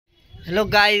Hello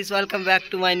guys, welcome back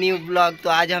to my new blog. तो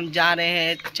आज हम जा रहे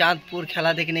हैं चांदपुर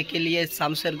खेला देखने के लिए,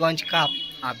 शामशेरगंज कप।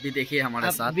 आप भी देखिए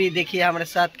हमारे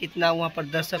साथ। कितना वहाँ पर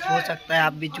दर्शक हो सकता है।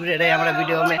 आप भी जुड़े रहे हमारे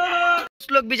वीडियो में।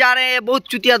 कुछ लोग भी जा रहे हैं, बहुत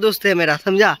चुतिया दोस्त है मेरा,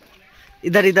 समझा।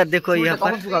 इधर इधर देखो यहाँ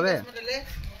पर।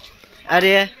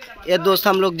 अरे ये दोस्त,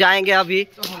 हम लोग जाएंगे अभी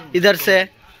इधर से।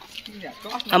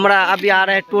 हमारा अभी आ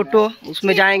रहा है टोटो,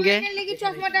 उसमें जाएंगे।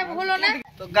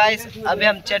 तो गाइस अभी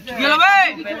हम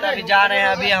अभी जा रहे हैं,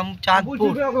 अभी हम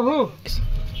चांदपुर।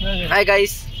 हाय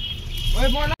गाइस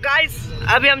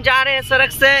अभी हम जा रहे हैं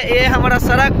सड़क से। ये हमारा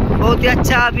सड़क बहुत ही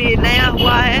अच्छा, अभी नया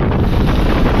हुआ है,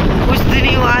 कुछ दिन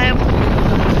ही हुआ है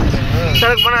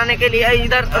सड़क बनाने के लिए।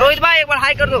 इधर रोहित भाई एक बार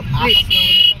हाई कर दो प्लीज।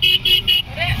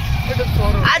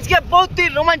 आज के बहुत ही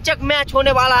रोमांचक मैच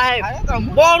होने वाला है,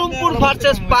 बरहमपुर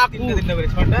वर्सेस पाकू।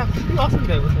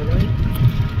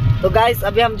 तो गाइस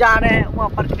अभी हम जा रहे हैं वहाँ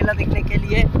पर खेला देखने के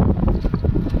लिए।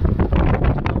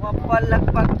 वहाँ पर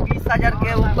लगभग 20,000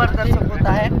 के ऊपर दर्शक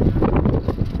होता है।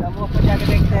 तो वहाँ पर जाके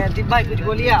देखते हैं। दीप भाई कुछ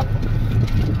बोलिए आप।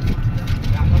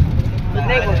 कुछ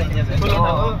नहीं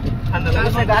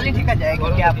बोले, गाली ठिका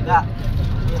जाएगी क्या आपका।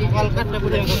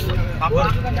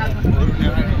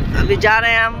 अभी जा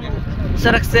रहे हैं हम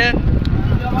सड़क से,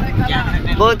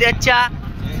 बहुत ही अच्छा।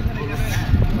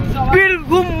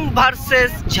 बीरभूम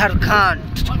वर्सेस झारखंड।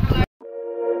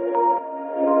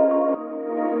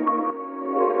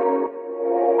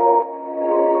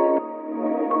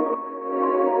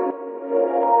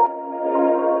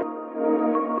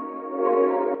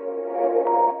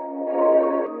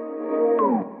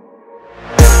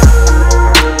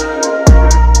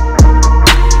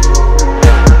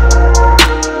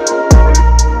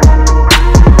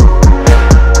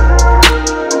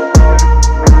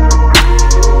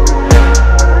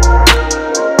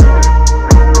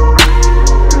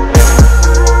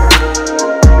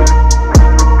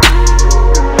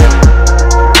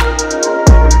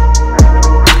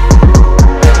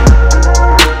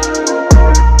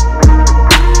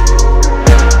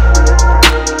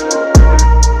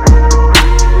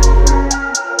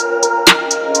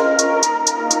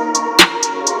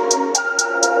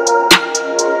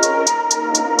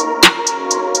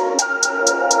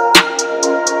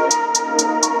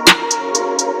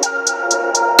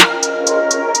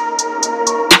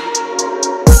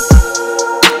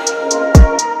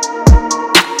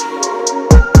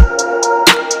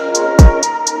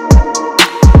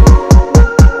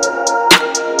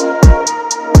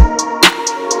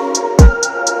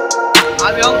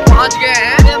 अभी हम पहुंच गए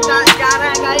हैं। अभी हम जा रहे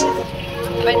हैं गाइस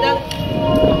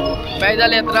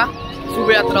पैदल यात्रा,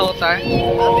 शुभ यात्रा होता है।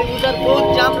 अभी उधर बहुत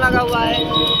जाम लगा हुआ है।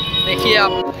 देखिए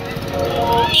आप,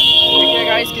 देखिए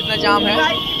गाइस कितना जाम है।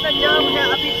 कितना जाम है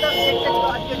अभी तक।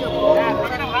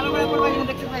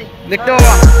 देखते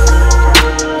होगा,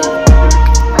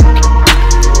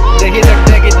 देखिए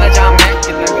सकते हैं कितना जाम है,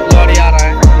 कितना लॉरी आ रहा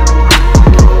है।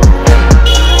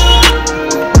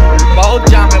 बहुत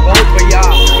जाम है, बहुत भैया,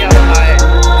 क्या बताए।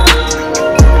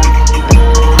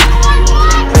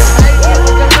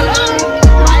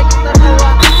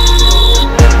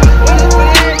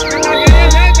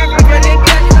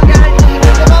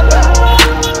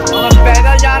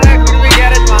 पैदल जा रहे हैं, फिर भी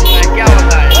गैरेज मांग रहे हैं, क्या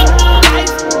बताए।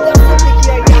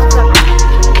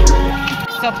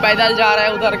 सब पैदल जा रहा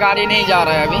है, उधर गाड़ी नहीं जा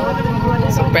रहा है। अभी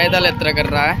सब पैदल यात्रा कर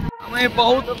रहा है। हमें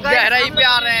बहुत गहराई पे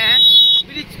आ रहे हैं,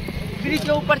 ब्रिज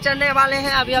के ऊपर चढ़ने वाले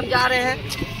हैं। अभी हम जा रहे हैं।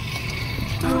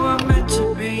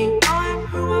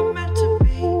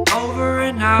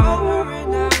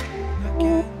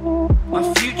 My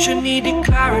future needed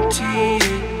clarity,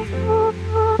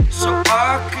 so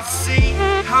I could see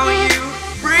how you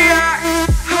react,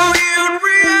 how you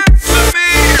react to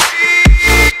me.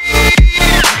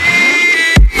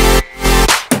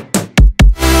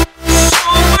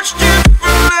 So much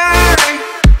differently,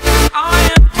 I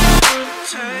am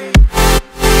different.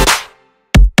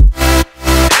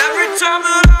 Every time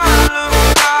that I look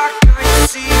back, I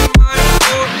see my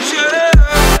fortune.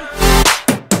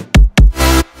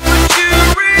 But you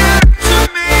react to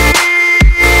me,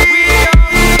 we are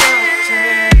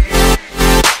reacting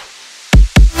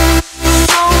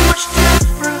so much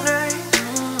differently.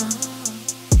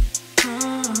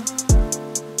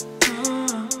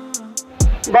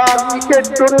 Cricket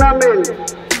tournament,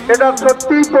 এটা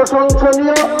সত্যি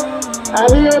প্রশংসনীয়।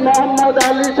 আমিও মোহাম্মদ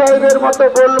আলী সাহেবের মতো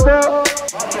বলবো,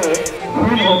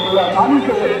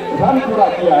 पूरा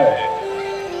किया है।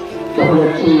 सबसे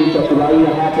अच्छी चतुराई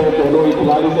यहाँ पे दोनों ही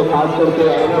खिलाड़ी से खास करके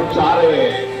अहमद चाह रहे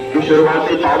हैं कि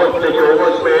शुरुआती पावर प्ले के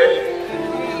ओवर्स में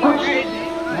कुछ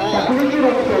तकनीकी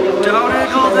रूप से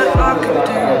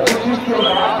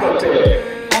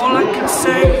All I can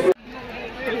say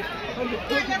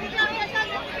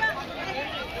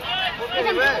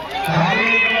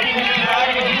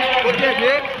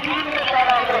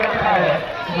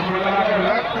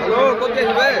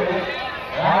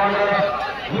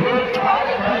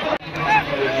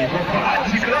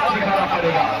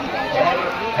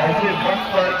ऐसे वक्त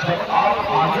पर जब आप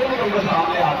आगे के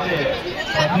सामने आते हैं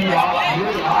तभी आप ये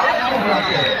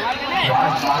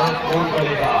आज भारत कौन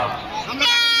करेगा।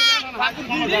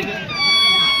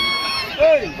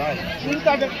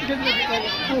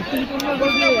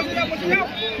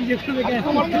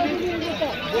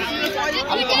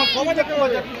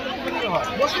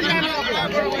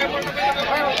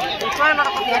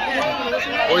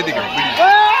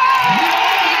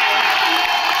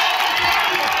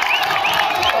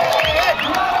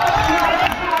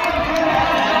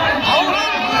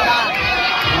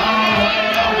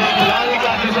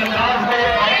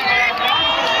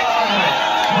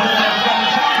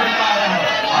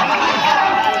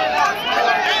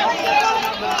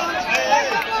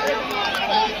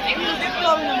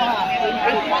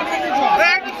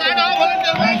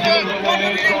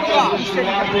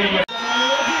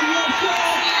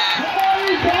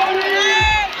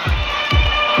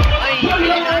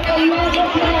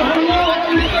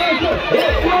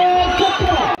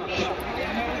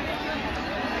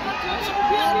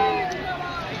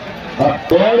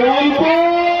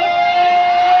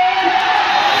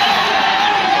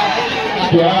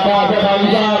 क्या बात है भाई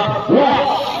साहब, वाह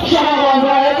क्या बन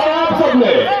रहा है तो आप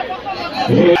सबने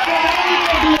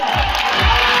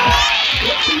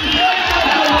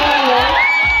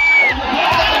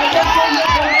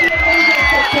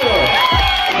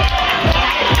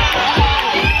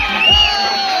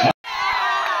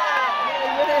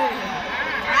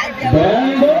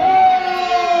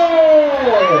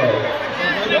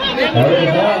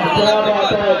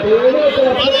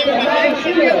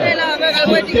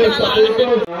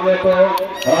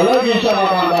अलग ही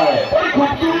बांधा है, बड़ी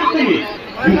खूबसूरती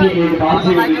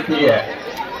बाजी दिखती है।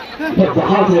 जब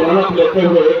वहां से रनअप लेते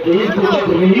हुए गेंद को जब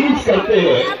रिलीज करते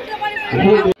हैं,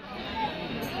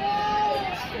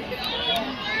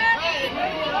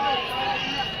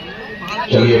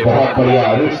 चलिए बहुत बढ़िया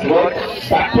रिस्ट वर्क,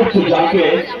 बैकफुट से जाके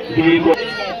गेंद को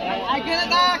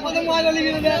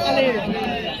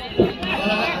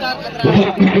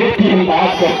क्रिकेट की हम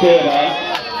बात करते हैं ना,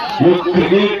 वो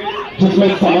क्रिकेट जिसमें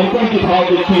समर्पण की भाव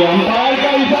देखती है। अंपायर का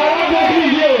इशारा देख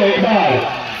लीजिए एक बार,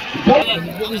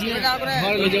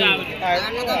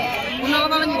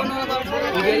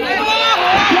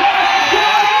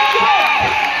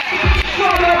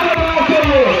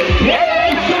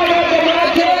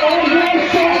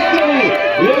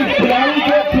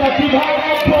 प्रतिभा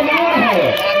का प्रमाण है।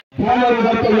 बॉलर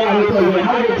उधर तैयार होते हुए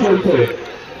हर एक खेल से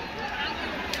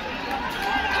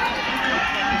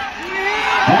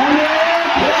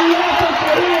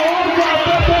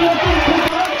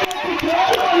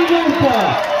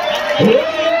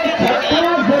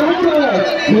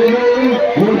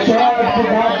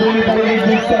बात देनी पड़ेगी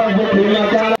जिस तरह वो खेलना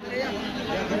चाह रहा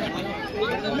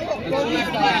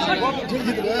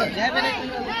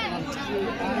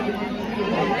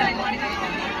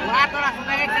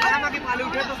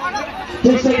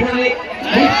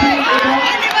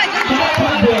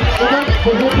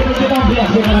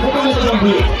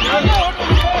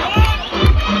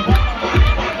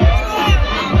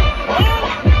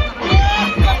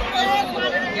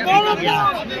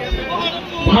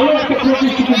भालो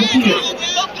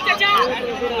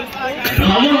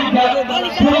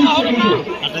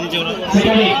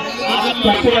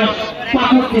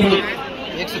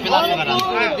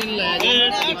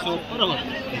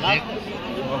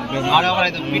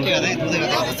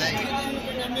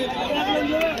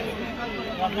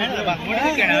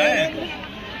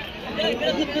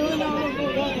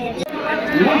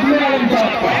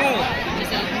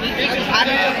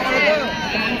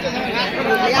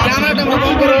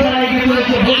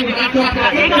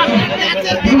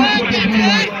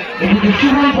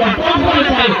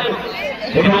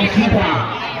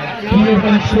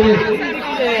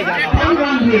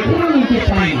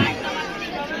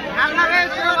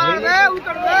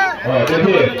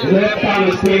देखिए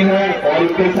स्क्रीन है और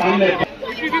उसके सामने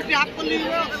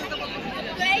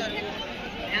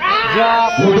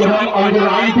वो जो हम अंडर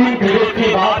 19 क्रिकेट की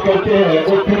बात करते हैं,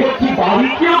 वो क्रिकेट की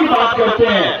बारीकियों की बात करते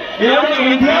हैं। इन्होंने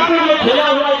इंडिया से जो खेला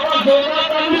हुआ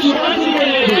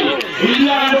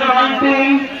इंडिया अंडर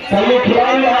 19 का ये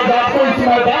खिलाड़ी आज आपको इस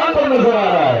मैदान पर नजर आ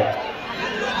रहा है।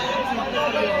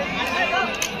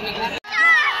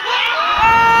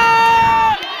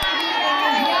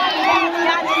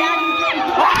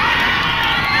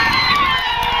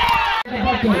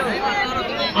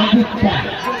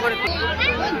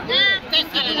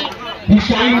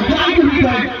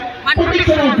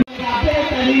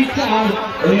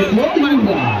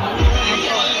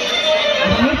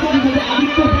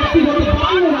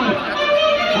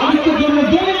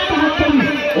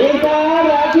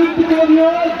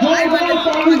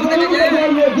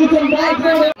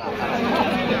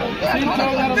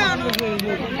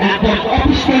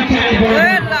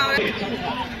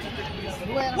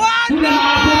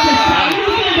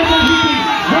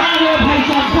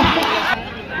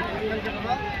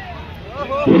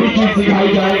 सिखाई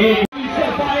जाएगी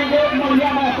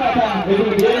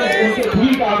उनके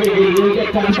ठीक आगे गिरी, उनके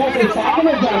कंधों के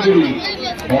सामने जा गिरी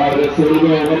और शुरू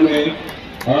ओवर में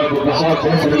बहुत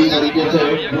बेहतरीन तरीके से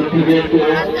क्रिकेट को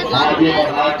आगे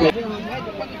बढ़ाते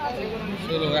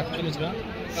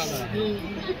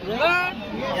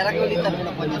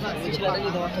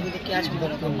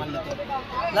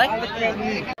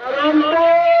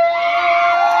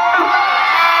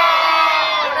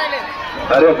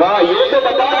अरे वाह, ये तो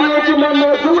बता दिए कि मैं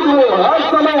मौजूद हूँ हर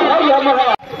समय हर लम्हा।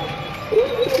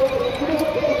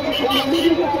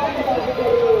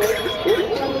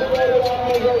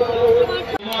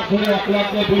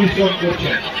 পরিশ্রম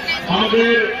করছেন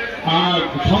আমাদের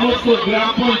সমস্ত গ্রাম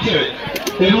পঞ্চায়েত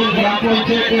এবং গ্রাম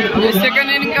পঞ্চায়েতের सेकंड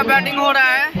इनिंग का बैटिंग हो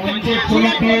रहा है। পঞ্চায়েত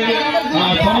সমিতির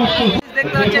সমস্ত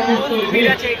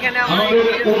আমাদের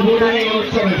উদ্বোধনী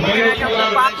অনুষ্ঠানে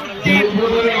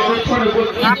উদ্বোধনী অনুষ্ঠানে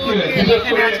উপস্থিত ছিলেন বিশেষ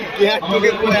করে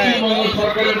আমাদের পশ্চিমবঙ্গ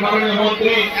সরকারের মাননীয়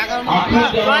মন্ত্রী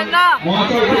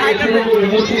মহাশয় থেকে শুরু করে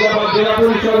মুর্শিদাবাদ জেলা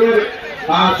পরিষদের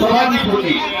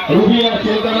সভাধিপতি রুবিয়া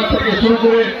সুলতানা থেকে শুরু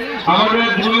করে আমাদের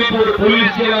জঙ্গিপুর পুলিশ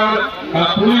জেলার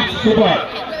পুলিশ সুপার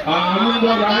आनंद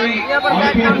रानी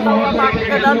आईपीएस महोदय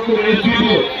থেকে শুরু করে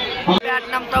এসডিও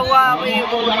नामता हुआ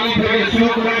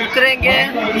उतरेंगे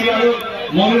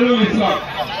মনিরুল ইসলাম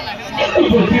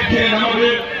উপস্থিত ছিলেন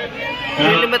আমাদের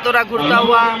फील्ड में थोड़ा घुरता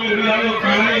हुआ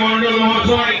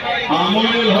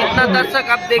कितना दर्शक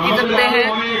आप देख ही सकते हैं।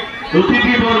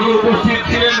 অতিথিবর্গ উপস্থিত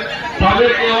ছিলেন,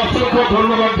 তাদেরকে অসংখ্য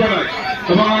ধন্যবাদ জানাই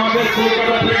এবং আমাদের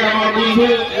কলকাতা থেকে আমার বন্ধু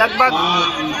लगभग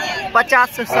 50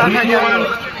 से 60 हजार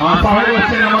সাহেব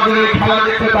হচ্ছেন আমাদের এই খেলা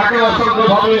দেখতে, তাকে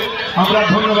অসংখ্যভাবে আমরা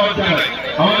ধন্যবাদ জানাই।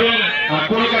 আমাদের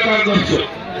কলকাতার দর্শক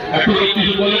একটু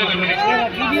কিছু বলেন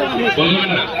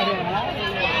না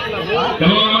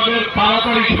এবং আমাদের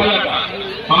তাড়াতাড়ি খেলাটা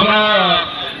আমরা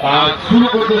শুরু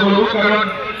করতে বলবো, কারণ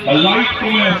লাইট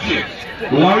কমে আসছে।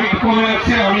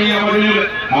 আমি আমাদের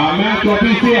ম্যাচ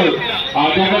অফিসিয়াল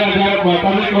যারা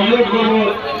তাদেরকে অনুরোধ করবো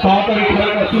তাড়াতাড়ি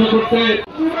খেলাটা শুরু করতে।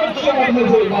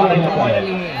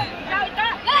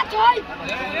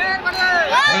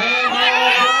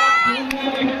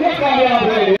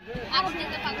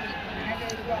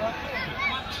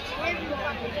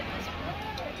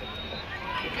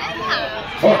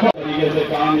 तरीके से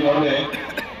काम इन्होंने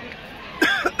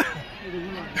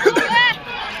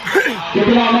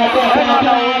कितना मौका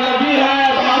लगी है,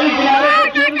 हमारी किनारे को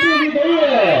चुनती भी गई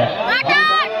है।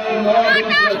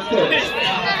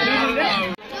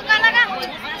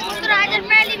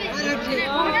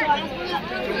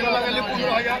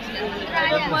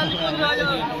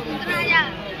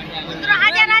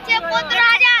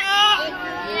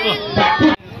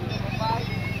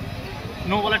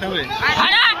 नो বলটা হবে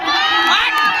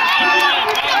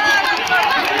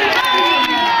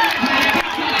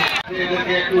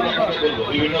এদেরকে একটু দেখাতে বলবো,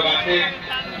 বিভিন্ন গাছে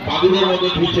বাদুড়ের মতো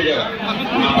ঝুলছে যারা,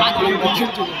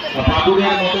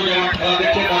 বাদুড়ের মতো যারা খেলা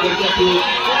দেখছে তাদেরকে একটু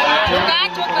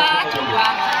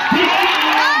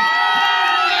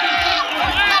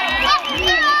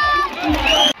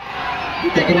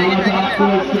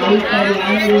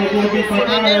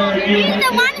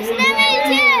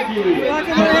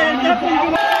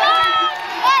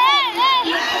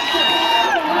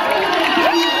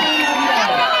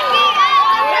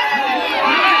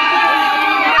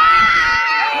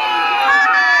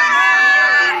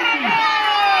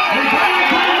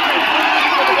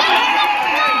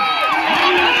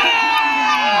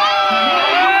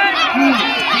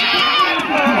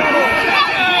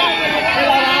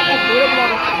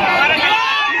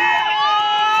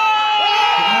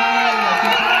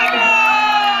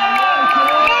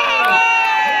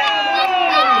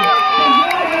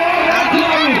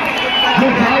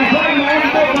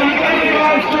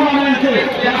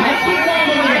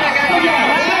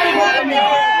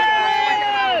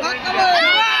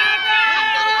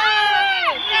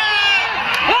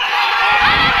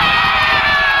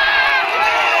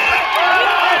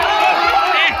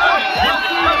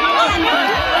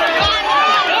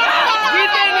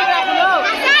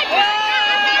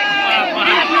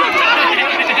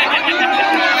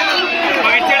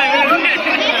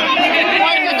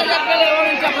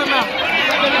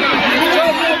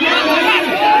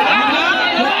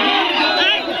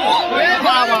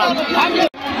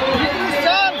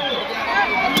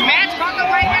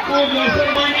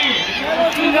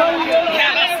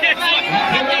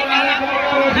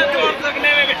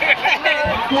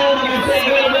तो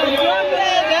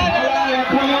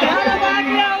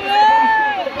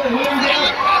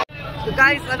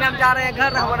गाइस अभी हम जा रहे हैं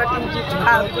घर। हमारा टीम जीत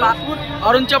चुका है पाकुर।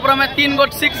 अरुण चोपड़ा में 3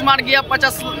 गोट 6 मार गया।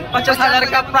 50,000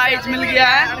 का प्राइज मिल गया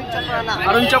है।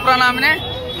 अरुण चोपड़ा नाम ने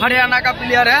हरियाणा का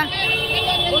प्लेयर है।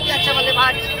 बहुत अच्छा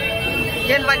बल्लेबाज,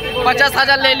 गेंदबाजी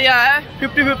 50,000 ले लिया है।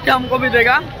 50-50 हमको भी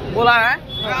देगा बोला है।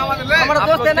 हमारा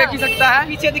दोस्त है ना, देख ही सकता है,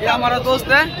 पीछे दिखा, हमारा दोस्त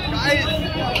है।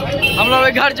 हम लोग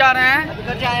घर जा रहे हैं,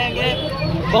 घर जाएंगे,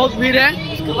 बहुत भीड़ है।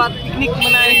 उसके बाद पिकनिक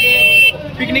मनाएंगे।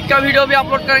 पिकनिक का वीडियो भी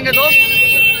अपलोड करेंगे दोस्त।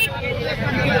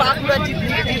 पाकुर जीत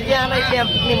गया ना, इसलिए हम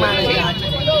पिकनिक मानेंगे आज।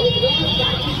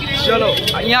 चलो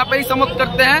यहाँ पे ही समाप्त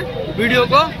करते हैं वीडियो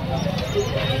को,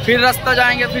 फिर रास्ता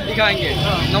जाएंगे, फिर दिखाएंगे।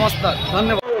 नमस्कार,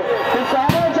 धन्यवाद।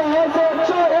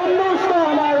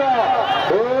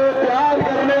 प्यार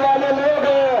करने वाले लोग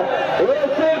हैं, ये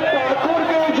सिर्फ पाकुर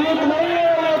की जीत नहीं है,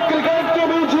 ये क्रिकेट की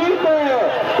भी जीत है।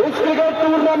 इस क्रिकेट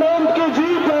टूर्नामेंट की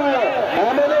जीत है,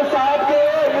 एमएलए साहब के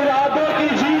इरादे की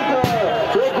जीत है।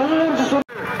 ये गूंज सुन।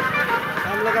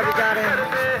 हम लोग अभी जा रहे हैं,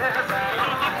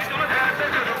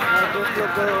 और दोस्त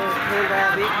लोग को खेल रहे हैं।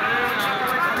 अभी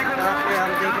यहाँ पे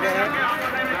हम देख रहे हैं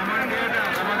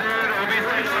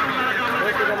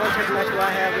बहुत ही रोमांचक मैच हुआ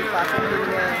है। अभी पाकुर टीम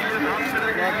ने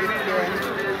मैच जीत के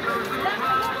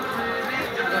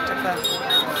चक्कर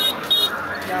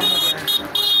जाम हो गया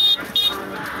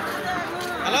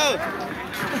है।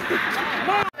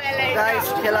 गाइस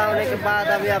खेला होने के बाद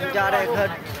अभी आप जा रहे हैं घर।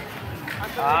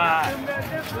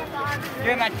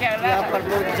 यहाँ पर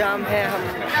बहुत जाम है, हम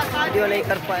वीडियो नहीं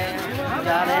कर पाए हैं,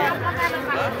 जा रहे हैं।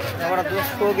 हमारा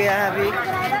दोस्त खो गया है, अभी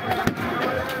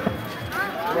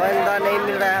गोविंदा नहीं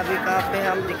मिल रहा है। अभी कहाँ पे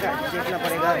हम देखना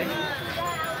पड़ेगा अभी।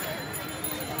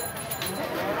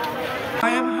 I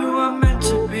am who I'm meant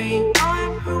to be. I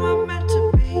am who I'm meant to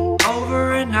be. Over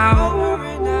and out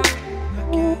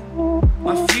again.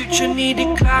 My future needed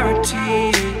clarity,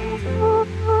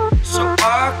 so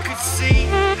I could see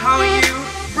how you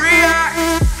react,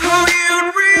 how you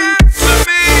react to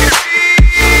me.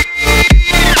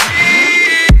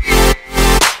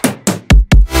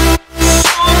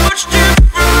 So much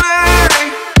differently.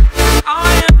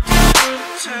 I am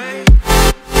different.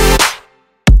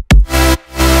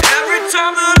 Every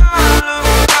time that I look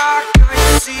back, I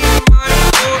see my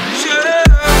fortune.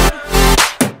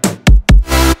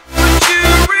 Would you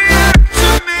react to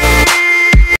me?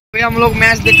 अभी हम लोग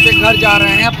match देखते घर जा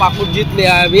रहे हैं। पाकुर जीत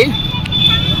लिया है, अभी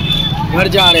घर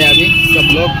जा रहे हैं अभी सब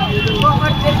लोग।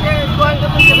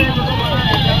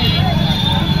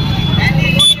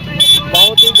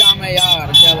 बहुत ही जाम है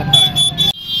यार, क्या बताएं।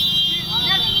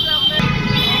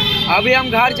 अभी हम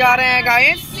घर जा रहे हैं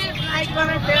गाइस।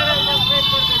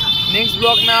 नेक्स्ट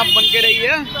ब्लॉग में आप बन के रहिए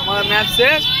हमारा मैच से।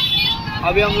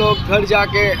 अभी हम लोग घर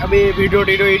जाके अभी वीडियो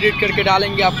एडिट करके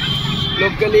डालेंगे आप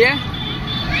लोग के लिए।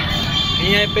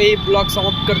 यहीं पे ही ब्लॉग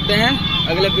समाप्त करते हैं।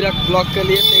 अगले ब्लॉग के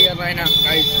लिए तैयार रहना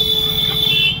गाइस।